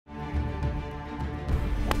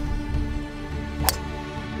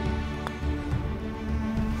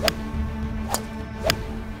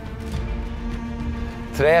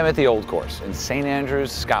Today I'm at the Old Course in St.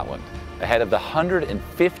 Andrews, Scotland, ahead of the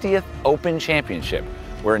 150th Open Championship,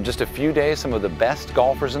 where in just a few days some of the best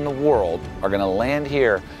golfers in the world are going to land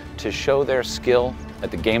here to show their skill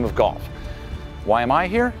at the game of golf. Why am I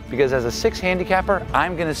here? Because as a 6 handicapper,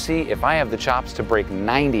 I'm going to see if I have the chops to break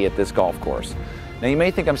 90 at this golf course. Now you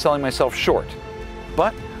may think I'm selling myself short,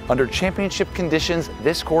 but under championship conditions,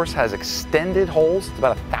 this course has extended holes. It's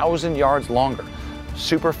about 1,000 yards longer,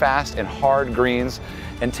 super fast and hard greens,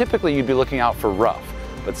 and typically you'd be looking out for rough.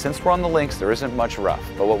 But since we're on the links, there isn't much rough.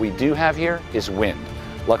 But what we do have here is wind.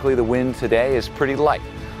 Luckily, the wind today is pretty light.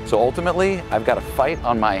 So ultimately, I've got a fight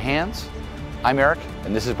on my hands. I'm Erik,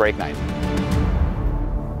 and this is Break 90.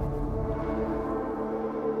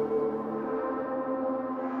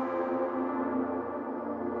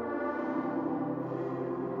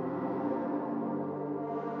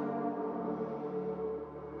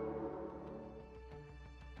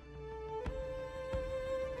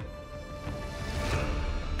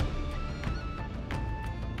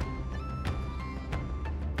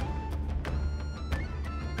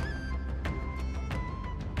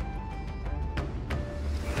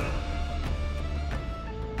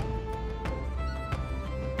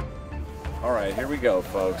 All right, here we go,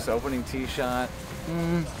 folks. Opening tee shot.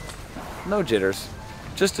 No jitters,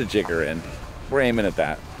 just a jigger in. We're aiming at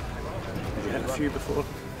that. Have you hit a few before?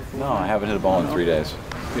 No, I haven't hit a ball in 3 days.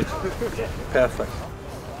 Good. Perfect.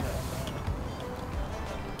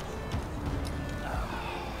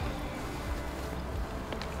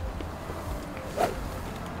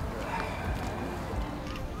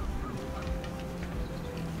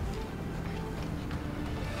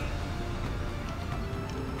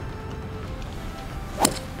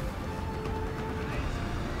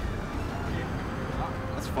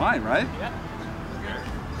 Fine, right? Yeah.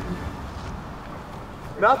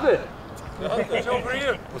 Nothing. It's over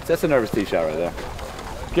here. That's a nervous tee shot right there.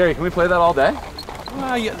 Gary, can we play that all day?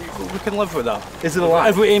 Well, yeah, we can live with that. Is it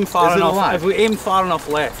alive? If we aim far Is it enough, alive? if we aim far enough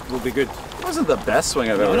left, we'll be good. It wasn't the best swing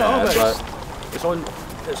I've ever had, but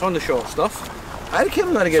it's on the short stuff. I can't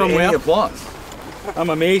even get Somewhere. any applause. I'm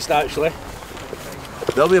amazed, actually.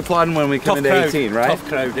 They'll be applauding when we come into crowd. 18, right? Tough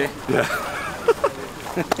crowd, eh? Yeah.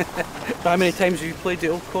 How many times have you played the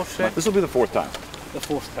Old Course? This will be the 4th time. The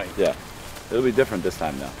 4th time. Yeah. It'll be different this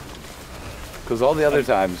time, though. Because all the other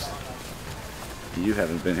times, you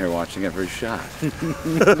haven't been here watching every shot.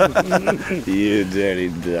 You dirty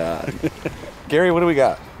dog. Gary, what do we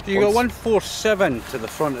got? You got 147 to the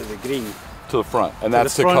front of the green. To the front, and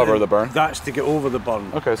that's to cover the burn? That's to get over the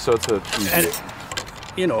burn. Okay, so it's a... And,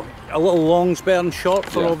 you know, a little long's better than short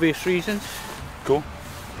for obvious reasons. Cool.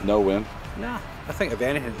 No wind? Nah, I think if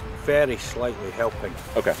anything, very slightly helping.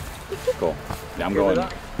 Okay, cool. Yeah,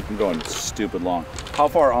 I'm going stupid long. How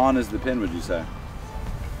far on is the pin, would you say?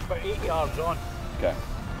 About 8 yards on. Okay.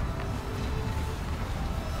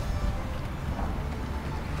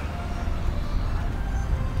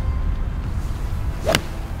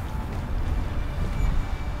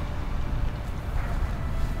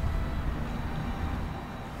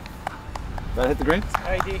 Did I hit the green?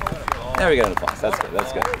 ID. There we go, an applause. That's good,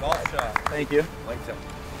 that's good. Thank you.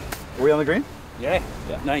 Are we on the green? Yeah.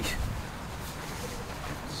 Yeah. Nice.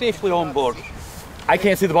 Safely on board. I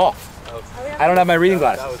can't see the ball. I don't have my reading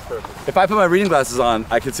glasses. That was perfect. If I put my reading glasses on,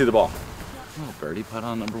 I could see the ball. Oh, birdie putt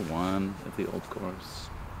on number 1 at the Old Course.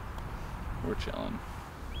 We're chilling.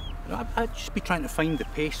 I'd just be trying to find the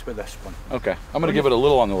pace with this one. Okay, I'm gonna give it a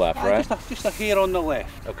little on the left, right? Just a hair on the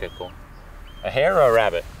left. Okay, cool. A hare or a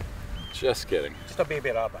rabbit? Just kidding. Just a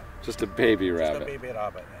baby rabbit. Just a baby Just rabbit. a baby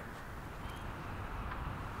rabbit.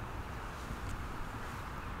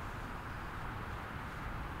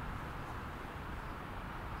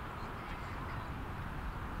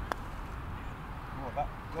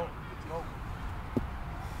 Go.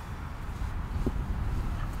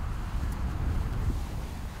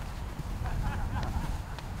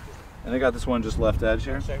 And I got this one just left edge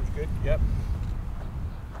here. Sounds good. Yep.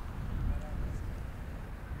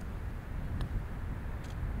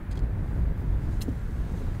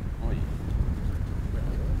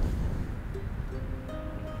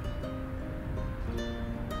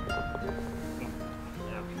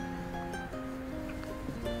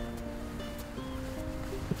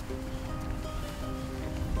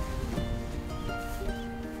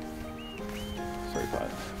 Sorry,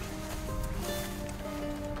 bud.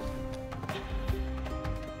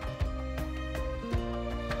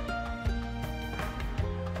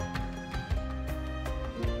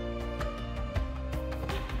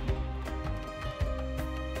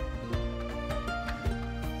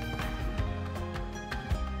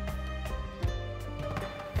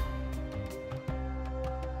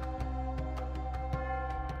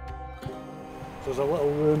 There's a little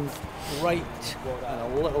room right and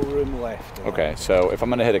a little room left. Okay, so if I'm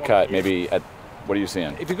going to hit a cut, maybe at, what are you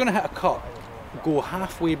seeing? If you're going to hit a cut, go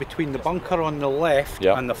halfway between the bunker on the left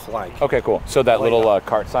and the flag. Okay, cool. So that Like little that.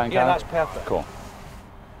 cart sign Yeah, kind that's perfect. Cool.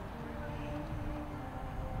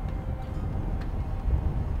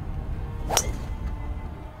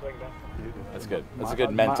 That's good. That's a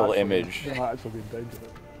good mental image.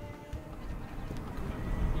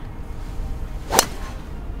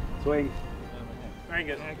 Swing. Very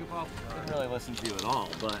good. Yeah, good ball. Didn't really listen to you at all,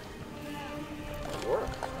 but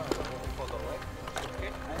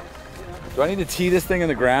Do I need to tee this thing in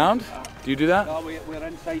the ground? Do you do that? No, we're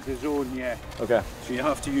inside the zone, yeah. Okay. So you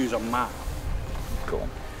have to use a map. Cool.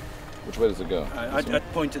 Which way does it go?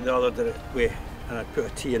 I'd point it the other way and I'd put a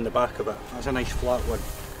tee in the back of it. That's a nice flat one.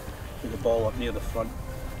 Put the ball up near the front.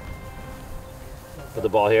 Put the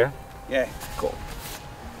ball here? Yeah. Cool.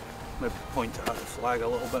 Maybe point it at the flag a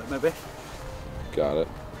little bit, maybe. Got it.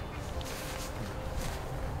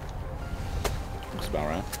 Looks about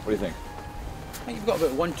right. What do you think? I think you've got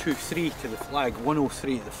about 1, 2, 3 to the flag,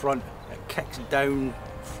 103 at the front. It kicks down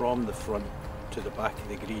from the front to the back of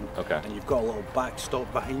the green. Okay. And you've got a little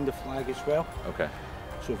backstop behind the flag as well. Okay.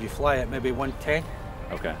 So if you fly it maybe 110,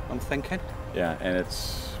 Okay. I'm thinking. Yeah, and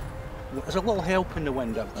it's... There's a little help in the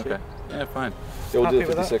wind up too. Okay. Yeah, fine. Yeah, we'll do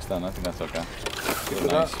Happy the with 56 then. I think that's okay. Get a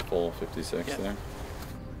with nice that? full 56 Yeah. there.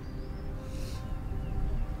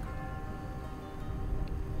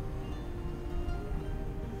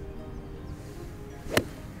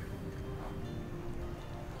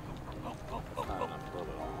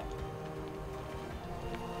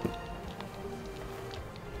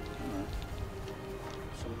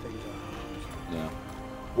 Sometimes Yeah.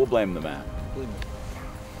 We'll blame the mat. blame it.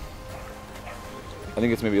 I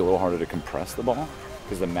think it's maybe a little harder to compress the ball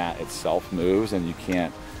because the mat itself moves and you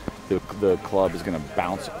can't, the club is going to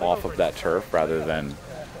bounce off of that turf rather than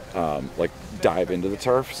like dive into the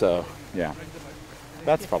turf. So yeah,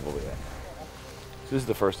 that's probably it. So this is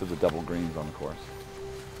the first of the double greens on the course.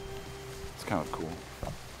 It's kind of cool.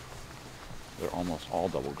 They're almost all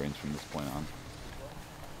double greens from this point on.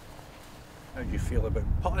 How do you feel about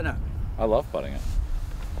putting it? I love putting it.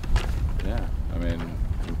 Yeah, I mean,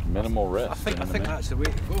 minimal risk. I think you know what I mean? that's the way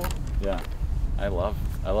to go. Yeah, I love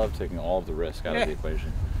taking all of the risk out of the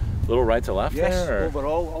equation. Little right to left Yes, there? Or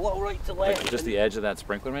overall, a little right to left. like just the edge of that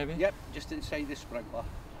sprinkler maybe? Yep, just inside the sprinkler.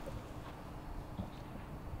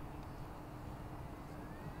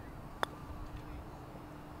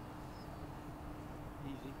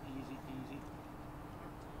 Easy, easy, easy.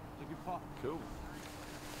 It's a good putt. Cool. You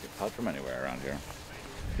can putt from anywhere around here.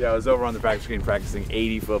 Yeah, I was over on the practice green practicing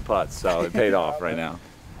 80-foot putts, so it paid off right now.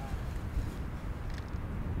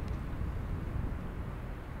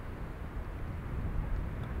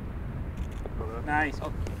 nice.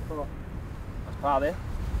 Okay, cool. That's par there.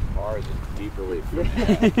 Par is a deep relief.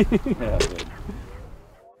 Yeah, dude.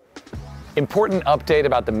 Important update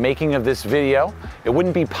about the making of this video. It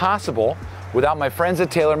wouldn't be possible without my friends at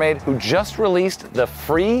TaylorMade who just released the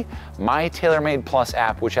free My TaylorMade Plus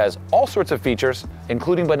app, which has all sorts of features,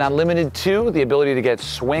 including but not limited to the ability to get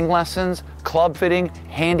swing lessons, club fitting,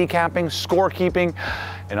 handicapping, scorekeeping,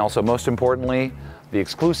 and also most importantly, the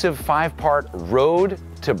exclusive 5-part Road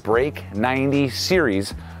to Break 90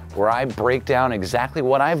 series, where I break down exactly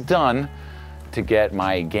what I've done to get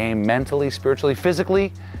my game mentally, spiritually,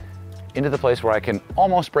 physically into the place where I can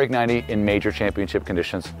almost break 90 in major championship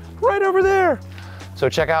conditions right over there. So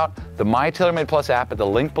check out the My TaylorMade Plus app at the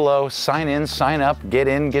link below. Sign in, sign up, get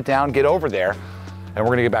in, get down, get over there, and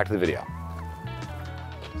we're gonna get back to the video.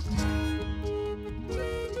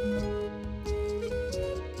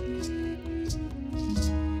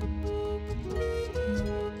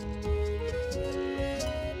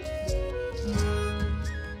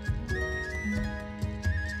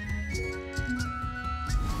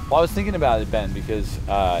 Well, I was thinking about it, Ben, because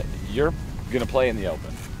you're gonna play in the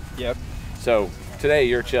Open. Yep. So today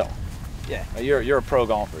you're chill. Yeah. You're a pro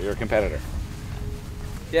golfer. You're a competitor.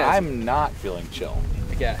 Yeah. I'm not feeling chill.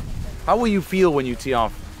 Okay. How will you feel when you tee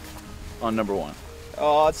off on number 1?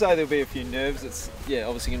 Oh, I'd say there'll be a few nerves. It's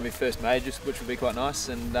obviously going to be first majors, which will be quite nice.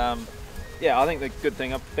 And yeah, I think the good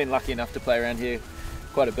thing, I've been lucky enough to play around here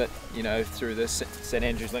quite a bit, you know, through the St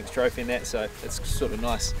Andrews Links Trophy and that. So it's sort of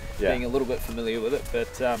nice being a little bit familiar with it.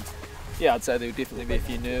 But yeah, I'd say there would definitely be a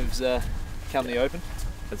few nerves come the Open.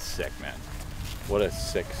 That's sick, man. What a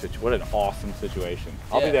sick situation. What an awesome situation.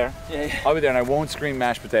 I'll be there. Yeah. I'll be there, and I won't scream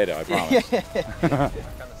mashed potato, I promise.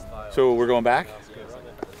 So we're going back?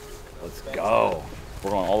 Let's go.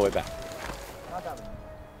 We're going all the way back.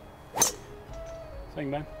 Swing,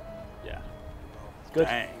 man. Yeah. Good.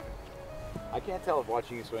 Dang. I can't tell if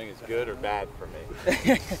watching you swing is good or bad for me.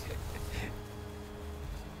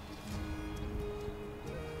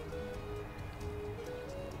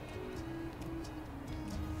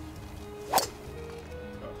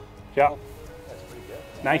 Yeah. That's pretty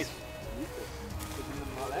good. Nice.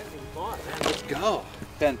 Let's go.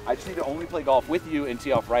 Ben, I just need to only play golf with you and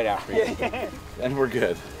tee off right after you. And we're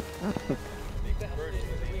good.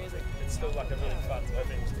 It's still like a really fun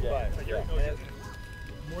thing to play.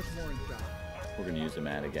 We're going to use the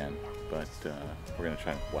mat again, but we're going to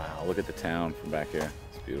try. Wow, look at the town from back here.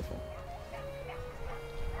 It's beautiful.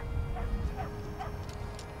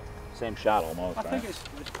 Same shot almost, I right? think it's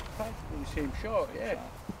practically the same shot, yeah.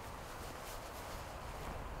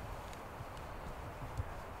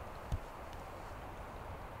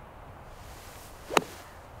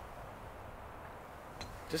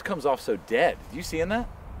 Just comes off so dead. You seeing that?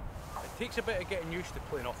 It takes a bit of getting used to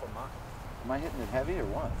playing off a mat. Am I hitting it heavy or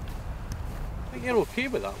what? I think you're okay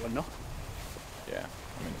with that one, no? Yeah,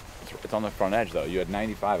 I mean, it's on the front edge though. You had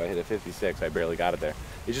 95, I hit a 56, I barely got it there.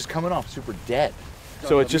 It's just coming off super dead.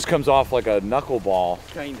 So it just comes off like a knuckleball,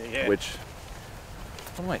 Kinda, yeah. which,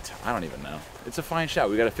 I don't even know. It's a fine shot.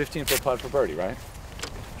 We got a 15-foot putt for birdie, right?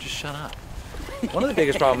 Just shut up. One of the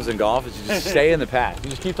biggest problems in golf is you just stay in the path. You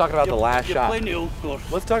just keep talking about the last you're shot. Playing the old course.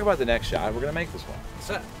 Let's talk about the next shot. We're gonna make this one. That's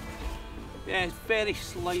it. Yeah, it's very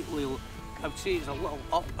slightly, I would say it's a little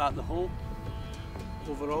up at the hole,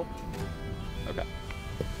 overall. Okay.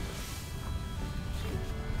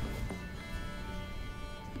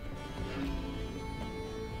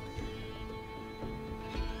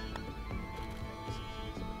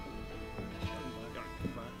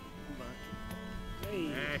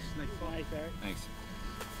 Yes, nice fly there. Thanks.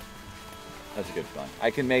 That's a good fun. I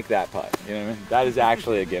can make that putt. You know what I mean? That is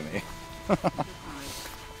actually a gimme.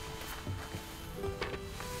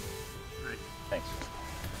 Thanks.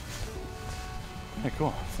 Yeah,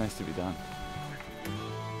 cool. It's nice to be done.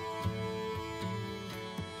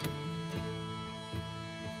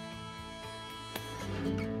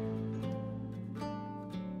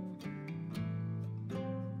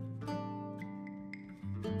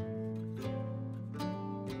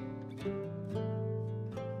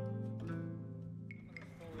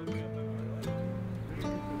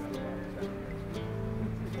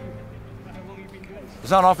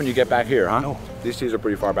 It's not often you get back here, huh? No. These tees are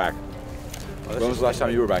pretty far back. Well, When was the last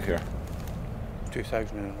time you were back here?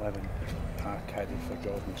 2011, I caddied for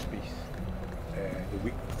Jordan Spieth the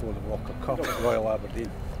week before the Walker Cup at Royal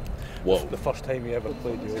Aberdeen. Whoa. The first time he ever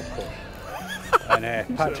played the old course.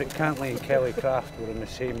 And Patrick Cantley and Kelly Craft were in the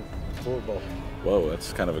same floorball. Whoa,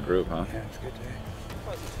 that's kind of a group, huh? Yeah, it's good.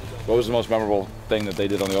 What was the most memorable thing that they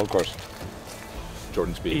did on the old course?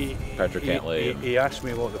 Jordan Spieth, Patrick Cantley. He asked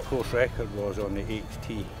me what the course record was on the 8th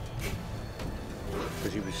tee,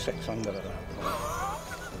 because he was 6 under at that point.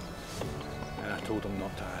 And I told him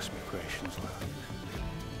not to ask me questions like that.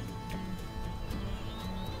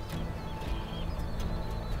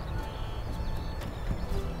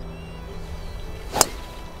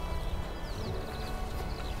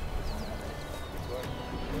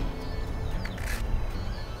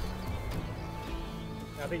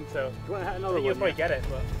 I think so. Do you want to hit another You'll one? probably get it,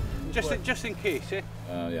 but Just in case, eh?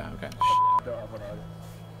 Yeah, okay.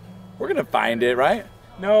 We're gonna find it, right?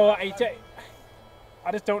 no, I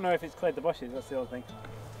just don't know if it's cleared the bushes. That's the other thing.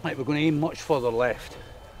 Right, we're going to aim much further left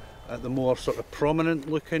at the more sort of prominent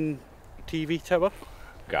looking TV tower.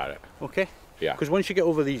 Got it. Okay? Yeah. Because once you get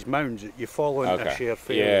over these mounds, you fall into a sheer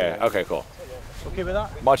fairway. Yeah, okay, cool. Okay with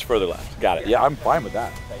that? Much further left. Got it. Yeah, I'm fine with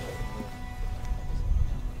that.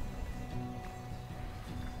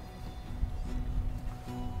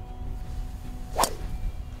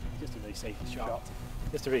 Just a really safe shot.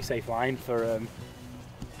 Just a really safe line for.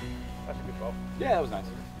 That's a good ball. Yeah, that was nice.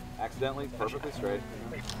 Accidentally, perfectly straight.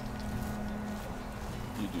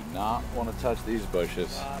 You do not want to touch these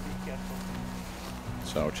bushes. Be careful.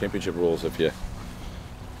 So championship rules: if you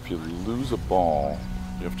lose a ball,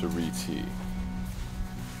 you have to re-tee.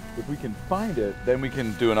 If we can find it, then we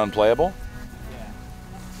can do an unplayable. Yeah.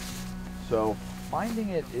 So finding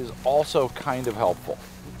it is also kind of helpful.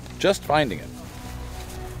 Just finding it.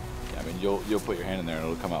 Yeah, I mean, you'll put your hand in there and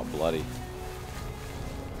it'll come out bloody.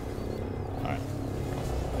 All right.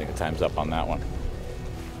 I think the time's up on that one.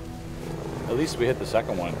 At least we hit the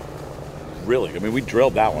second one. Really, I mean, we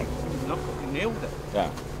drilled that one. You nailed it.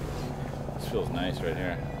 Yeah. This feels nice right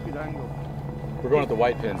here. Good angle. We're going with the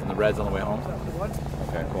white pins and the reds on the way home. That's the one.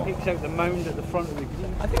 Okay, cool. Takes out the mound at the front of the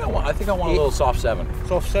green. I think I want a little soft 7.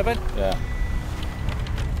 Soft 7? Yeah.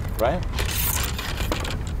 Right?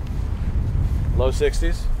 Low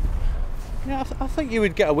 60s? Yeah, I think you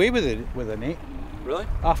would get away with it with an 8. Really?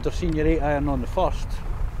 After seeing your 8-iron on the first.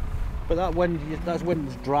 But that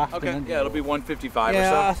wind's drafting. Okay, into yeah, it'll be 155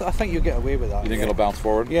 yeah, or so. I think you'll get away with that. You think yeah. it'll bounce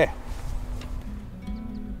forward? Yeah.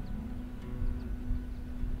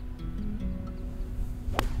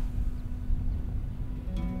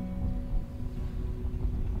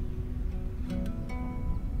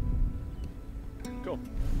 Cool.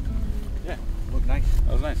 Yeah, Look nice.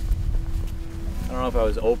 that was nice. I don't know if I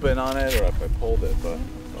was open on it or if I pulled it, but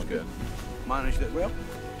it's all good. Managed it well.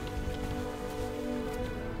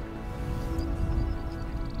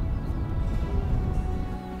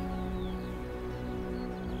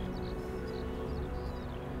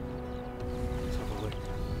 Let's have a look.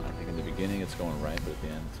 I think in the beginning it's going right, but at the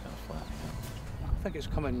end it's kind of flattening out. I think it's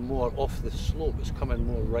coming more off the slope. It's coming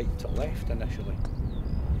more right to left initially,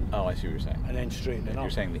 Oh, I see what you're saying. and then straightening up.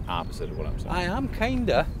 You're saying the opposite of what I'm saying. I am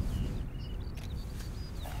kinda.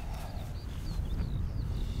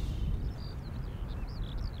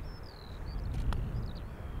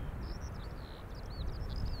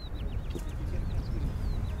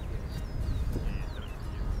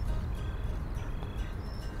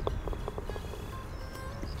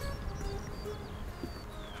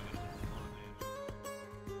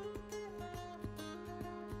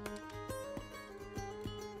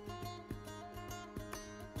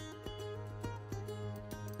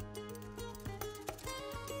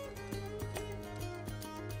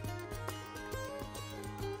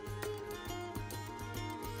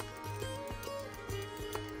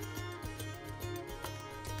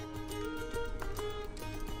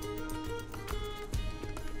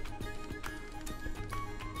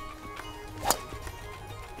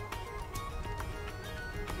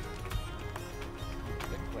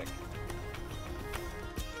 Click.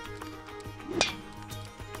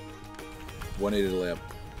 180 to layup.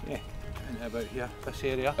 Yeah, and about here, this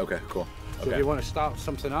area. Okay, cool. So if you want to start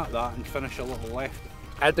something at that and finish a little left.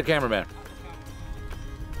 At the cameraman.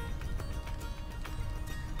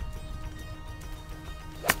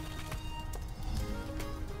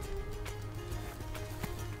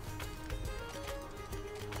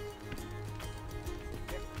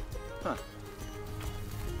 Huh.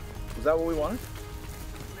 Was that what we wanted?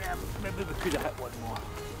 Yeah, maybe we could have hit one more.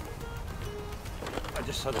 I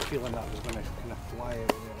just had a feeling that was going to kind of fly out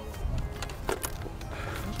there a little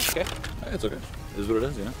bit. Okay. It's okay. It is what it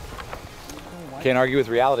is, you know? Can't argue with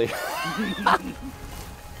reality. Get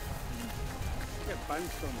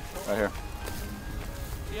bounced on the top. Right here.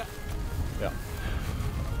 Yeah. Yeah.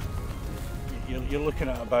 You're looking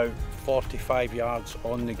at about 45 yards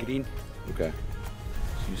on the green. Okay.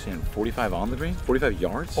 So you're saying 45 on the green? 45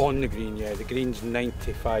 yards? On the green, yeah. The green's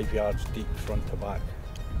 95 yards deep front to back.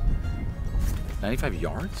 95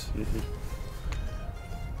 yards?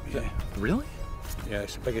 Yeah. Really? Yeah,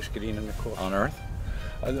 it's the biggest green in the course. On Earth?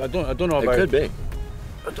 I don't know It about. could be.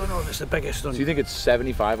 I don't know if it's the biggest on. So you think it's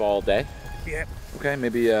 75 all day? Yeah. Okay,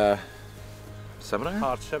 maybe 7 iron?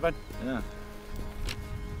 Hard 7. Yeah.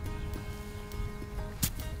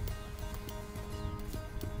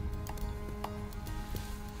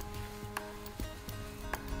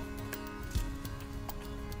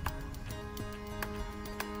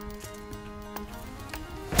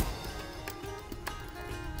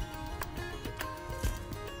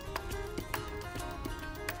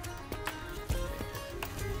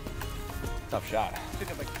 Tough shot.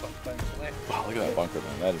 Took a big bounce left. Wow, look at that bunker,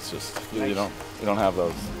 man. That is just you Nice. don't have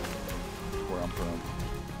those where I'm from.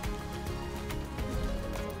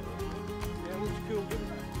 Yeah, it looks cool, doesn't it?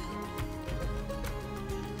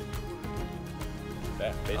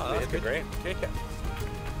 That basically that's hit the good. green. Take it.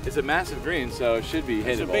 It's a massive green, so it should be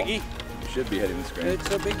It's a hittable. biggie. Should be hitting the screen. It's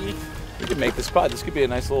a biggie. We could make this putt. This could be a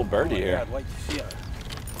nice little birdie Oh, yeah, here. I'd like to see it.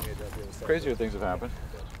 Crazier things have happened.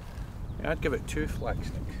 Yeah, I'd give it 2 flag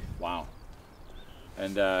sticks. Wow.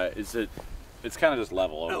 And it's kind of just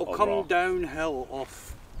level It'll overall. come downhill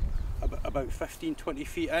off about 15-20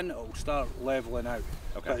 feet in. It'll start leveling out.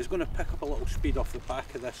 Okay. But it's going to pick up a little speed off the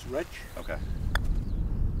back of this ridge. Okay.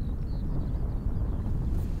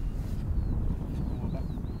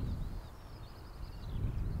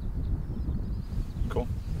 Cool.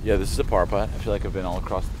 Yeah, this is a par putt. I feel like I've been all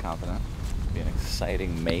across the continent. It'll be an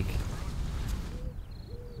exciting make.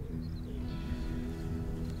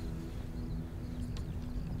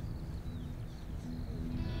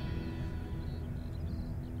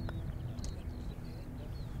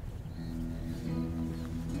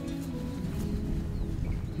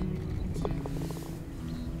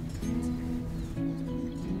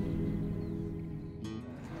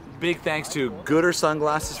 big thanks to Gooder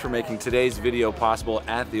Sunglasses for making today's video possible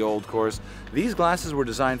at the Old Course. These glasses were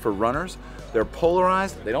designed for runners. They're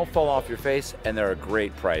polarized, they don't fall off your face, and they're a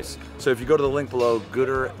great price. So if you go to the link below,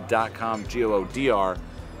 gooder.com,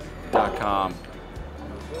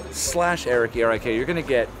 goodr.com/Erik, E-R-I-K, you're gonna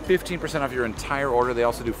get 15% off your entire order. They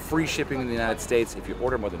also do free shipping in the United States if you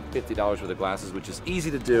order more than $50 worth of glasses, which is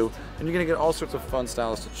easy to do. And you're gonna get all sorts of fun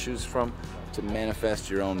styles to choose from to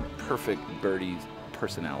manifest your own perfect birdie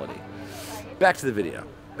personality. Back to the video.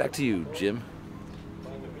 Back to you, Jim.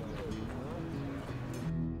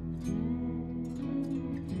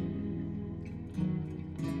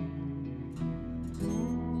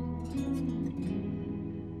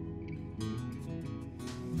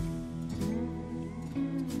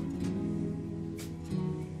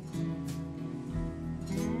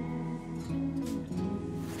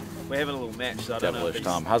 We're having a little match, so I don't know Devilish if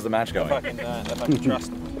Tom. How's the match going? I can trust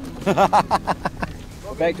him.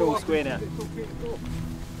 We're back to all square now.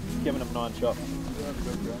 Giving him 9 shots.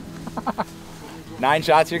 9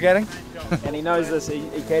 shots you're getting? And he knows this, he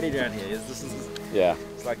caddied around here. Yeah.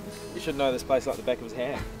 It's like, you should know this place like the back of his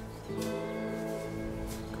hand.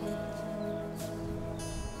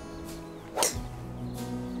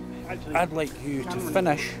 I'd like you to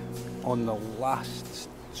finish on the last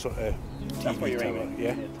sort of TV tower,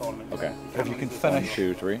 yeah? Okay. If you can finish, 1,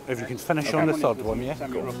 2, 3. if you can finish on the third one, yeah?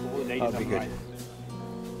 Cool. That'd be good.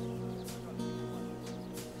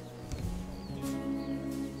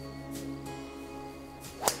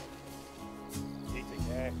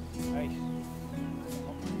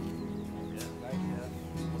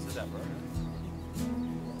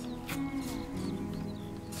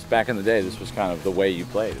 Back in the day, this was kind of the way you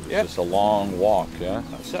played. It was just a long walk, yeah?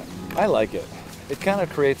 That's it. I like it. It kind of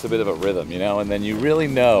creates a bit of a rhythm, you know, and then you really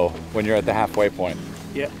know when you're at the halfway point,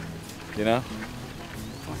 Yeah. you know?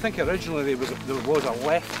 I think originally there was a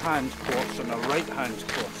left-hand course and a right-hand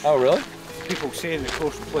course. Oh, really? People say the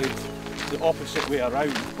course played the opposite way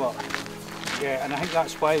around, but yeah, and I think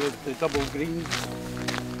that's why the double greens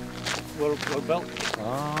were built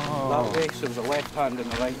that way, so there's a left hand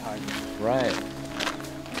and a right hand. Right.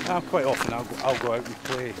 Quite often I'll go out and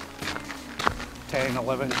play 10,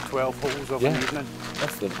 11, 12 holes of an evening.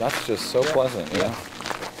 That's just so pleasant, you know?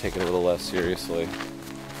 Take it a little less seriously.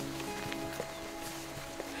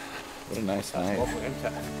 What a nice night. Lovely, isn't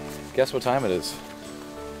it? Guess what time it is?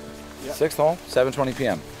 Yeah. 6th hole, 7:20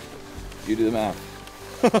 p.m. You do the math.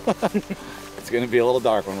 It's going to be a little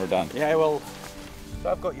dark when we're done. Yeah, well,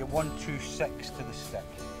 so I've got you 1, 2, 6 to the stick.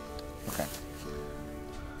 Okay.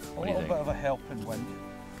 A little bit of a helping wind.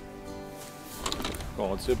 Go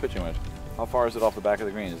on, let's do a pitching wedge. How far is it off the back of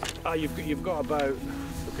the green? You've got about a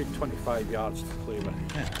good 25 yards to play with.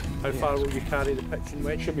 How far will you carry the pitching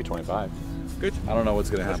wedge? Should be 25. Good. I don't know what's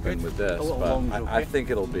going to happen good. with this, A little but long's I okay. think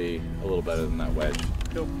it'll be a little better than that wedge.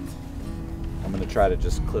 Cool. I'm going to try to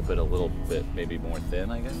just clip it a little bit, maybe more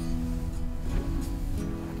thin, I guess.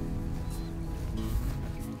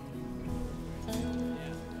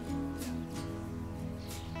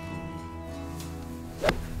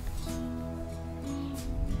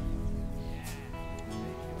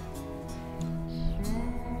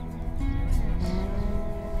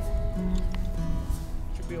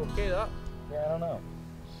 Okay, that. Yeah, I don't know.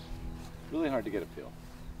 Really hard to get a feel.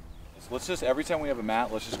 So let's just, every time we have a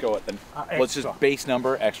mat, let's just go at the, let's just base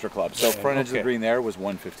number extra club. So front edge of the green there was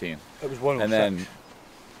 115. It was 106. And then,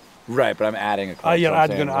 right, but I'm adding a club. You're so I'm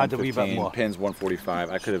going to saying add a wee bit 115, more. Pins 145.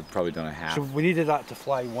 I could have probably done a half. So we needed that to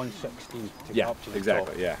fly 116 to get up to the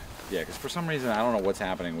exactly. top. Yeah, yeah. Because for some reason I don't know what's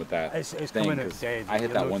happening with that It's thing. coming out 'Cause dead. I hit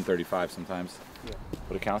You that know. 135 sometimes. Yeah.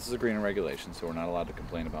 But it counts as a green in regulation, so we're not allowed to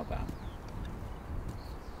complain about that.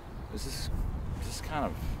 This is kind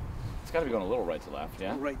of, it's got to be going a little right to left,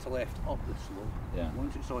 yeah? Right to left, up the slope. Yeah.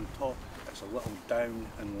 Once it's on top, it's a little down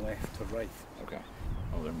and left to right. Okay.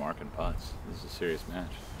 Oh, they're marking putts. This is a serious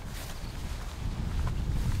match.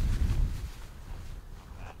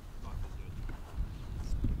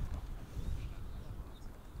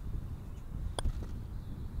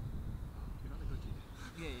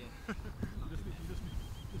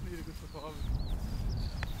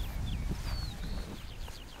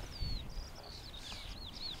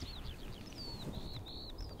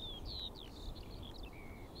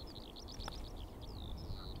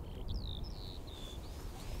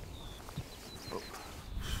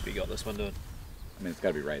 We got this one doing. I mean, it's got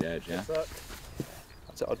to be right edge, yeah?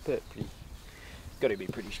 That's it. I'd put it pretty. Got to be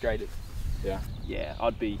pretty straight. Yeah. Yeah,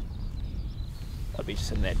 I'd be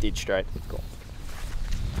sitting there dead straight. Cool.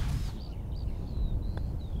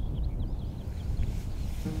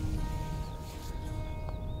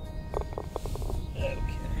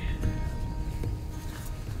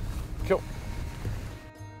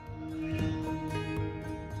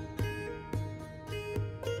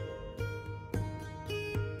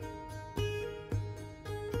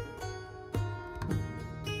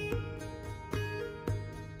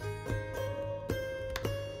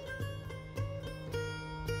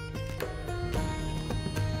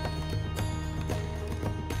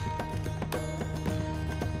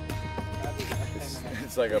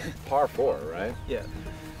 It's like a par 4, right? Yeah.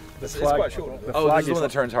 It's quite short. Oh, this is the one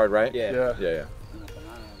that turns hard, right? Yeah. Yeah.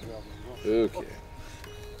 Okay.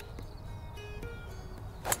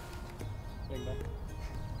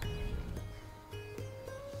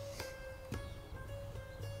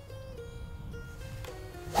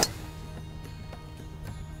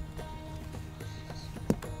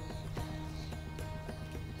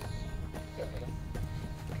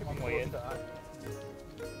 One way in.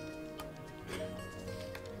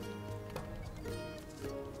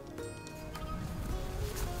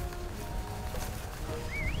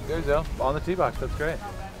 There you go, on the tee box, that's great.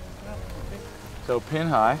 So pin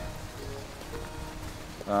high,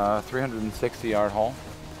 360-yard hole.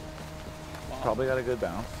 Probably got a good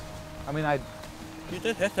bounce. I mean, You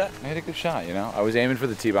did hit it. I hit a good shot, you know. I was aiming for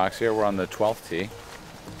the tee box here. We're on the 12th tee.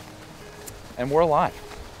 And we're alive.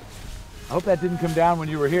 I hope that didn't come down when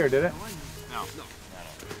you were here, did it? No.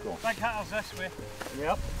 Cool. Big hat this way.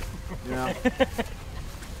 Yep. Yeah.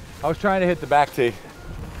 I was trying to hit the back tee.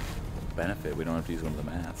 Benefit, we don't have to use one of the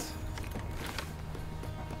mats.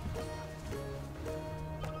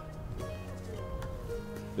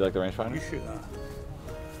 You like the rangefinder? You shoot that.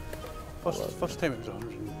 First time it was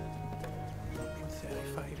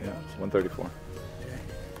 135 Yeah, yards. 134.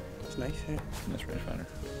 It's nice, eh? Nice rangefinder.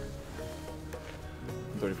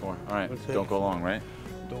 134. All right, 134. don't go long, right?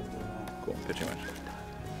 Don't go long. Cool, pitching wedge.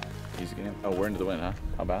 Easy game. Oh, we're into the wind, huh?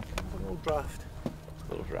 How bad? A little draft.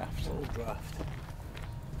 Little draft. A little draft.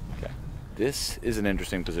 Okay. This is an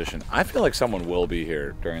interesting position. I feel like someone will be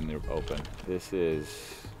here during the Open. This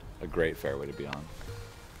is a great fairway to be on.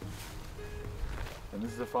 And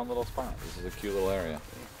this is a fun little spot. This is a cute little area.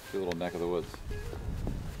 Cute little neck of the woods.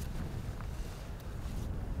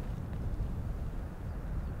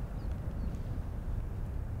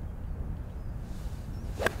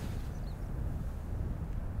 That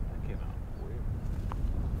came out weird.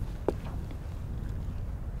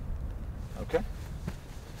 Okay.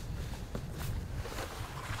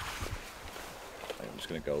 I'm just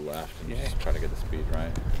gonna go left and just try to get the speed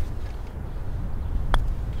right.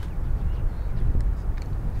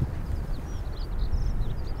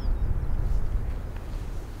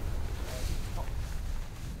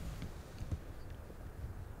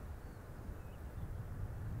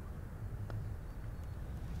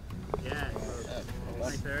 Yeah.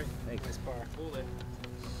 Nice, Erik. Nice par. Hold it.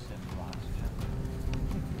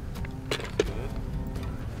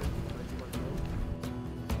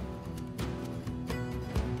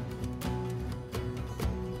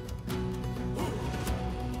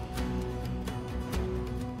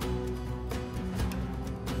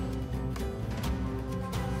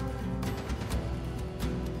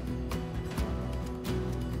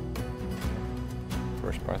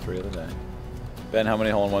 First par 3 of the day. Ben, how many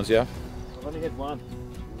hole-in-ones do you have? I've only had one.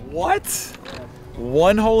 What?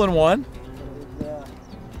 One hole-in-one?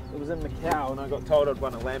 It was in Macau, and I got told I'd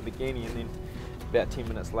won a Lamborghini, and then about 10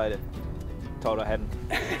 minutes later, told I hadn't.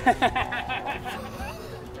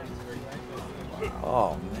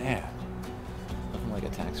 Oh man, nothing like a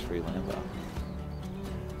tax-free Lambo.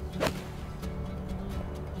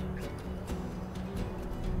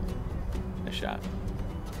 Nice shot.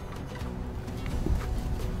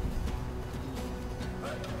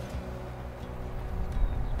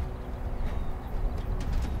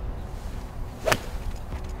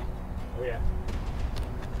 Oh yeah.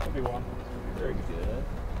 Could be one. Very good.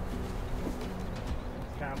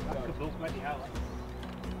 That could both maybe highlight.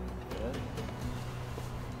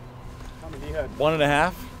 How many you had?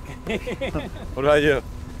 1.5. What about you?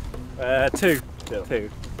 2.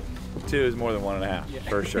 2 is more than 1.5, Yeah.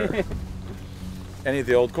 for sure. Any at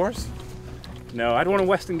the old course? No, I had one in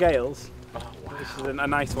Western Gales. Oh wow. This is a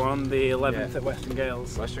nice one, the 11th Yeah. at Western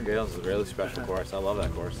Gales. Western Gales is a really special course. I love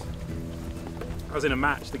that course. I was in a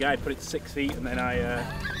match, the guy had put it to 6 feet, and then I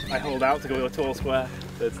holed out to go to a tall square.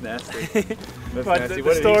 That's nasty. That's But nasty. the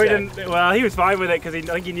What did story he say? didn't. Well, he was fine with it because I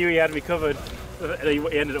think he knew he had me covered. He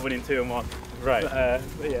ended up winning 2 and 1. Right.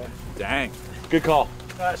 But yeah. Dang. Good call.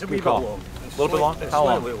 That's a wee Good bit call. long. A little bit long? How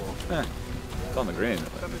long? Slightly long. Eh, it's on the green.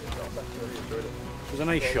 It was a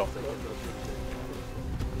nice shot.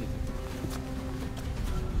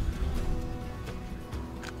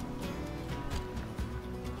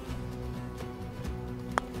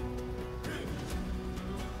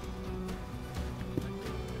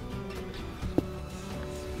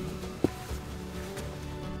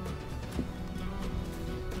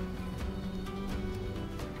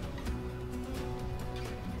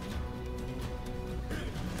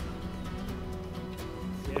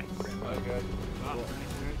 Yeah. Okay. Wow, nice,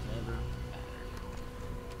 Erik.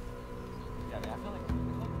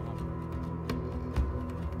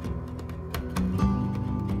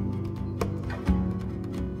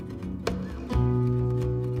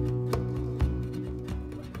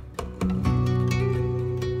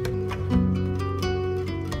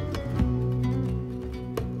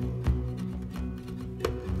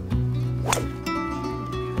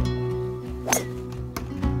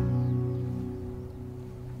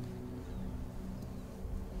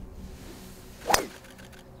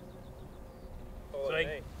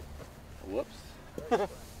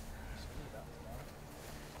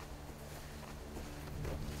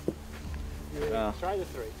 Try the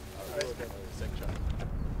 3.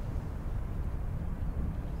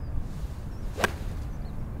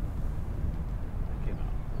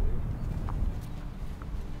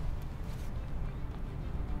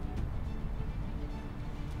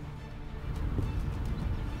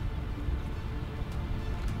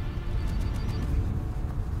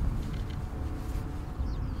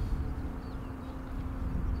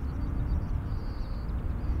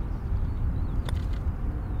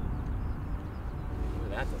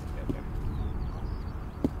 That doesn't get there.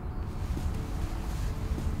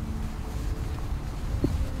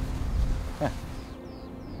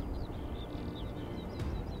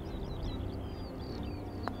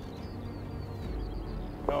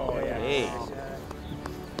 Oh, yeah. Hey.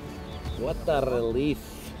 What a relief.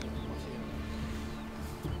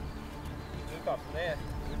 That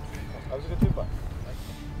was a good 2-putt.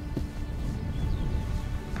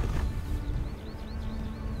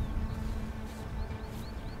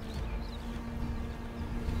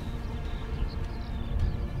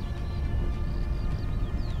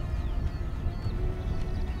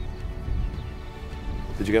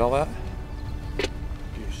 Did you get all that?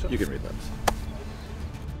 You can read those.